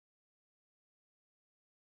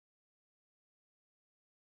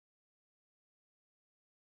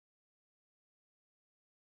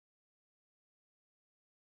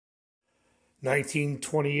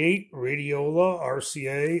1928 Radiola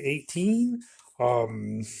RCA 18.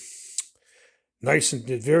 Um, Nice and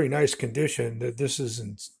very nice condition. That this is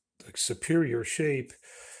in like superior shape.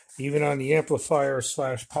 Even on the amplifier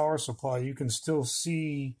slash power supply, you can still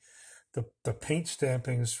see the paint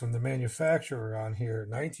stampings from the manufacturer on here.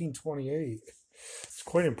 1928. It's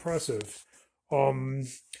quite impressive. Um,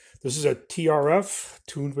 this is a TRF,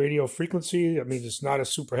 tuned radio frequency. That means it's not a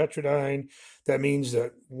super heterodyne. That means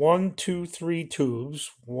that one, two, three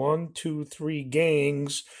tubes, one, two, three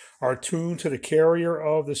gangs are tuned to the carrier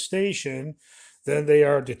of the station. Then they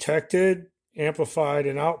are detected, amplified,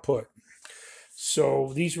 and output.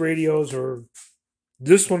 So these radios are,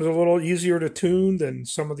 this one's a little easier to tune than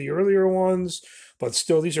some of the earlier ones, but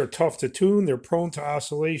still these are tough to tune. They're prone to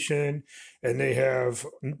oscillation, and they have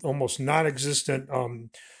almost non-existent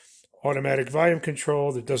automatic volume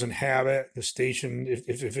control that doesn't have it. The station,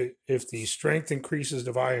 if the strength increases,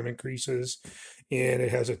 the volume increases, and it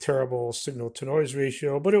has a terrible signal to noise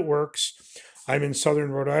ratio, but it works. I'm in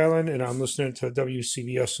southern Rhode Island, and I'm listening to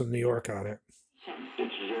WCBS in New York on it.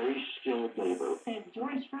 It's very skilled labor. Says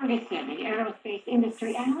George Ferguson, the aerospace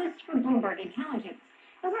industry analyst for Bloomberg Intelligence.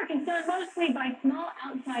 The work is done mostly by small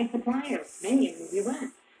outside suppliers, many in the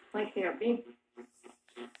U.S., like their big.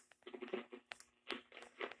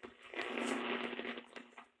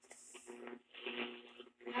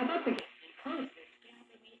 How about the closest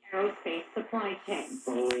in the aerospace supply chain?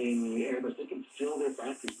 Boeing, Airbus, they can fill their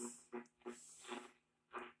factories.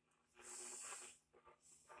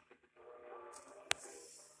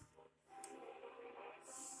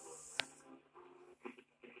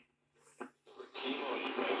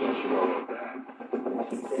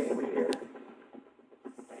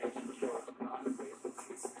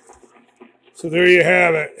 So there you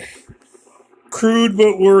have it. Crude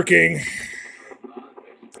but working.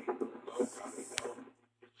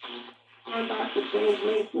 Are not the same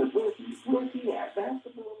maintenance. Looking at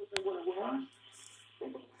basketball and what it was.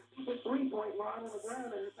 The 3-point line on the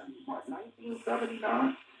ground in what,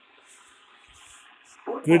 1979?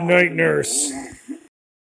 Good night, nurse.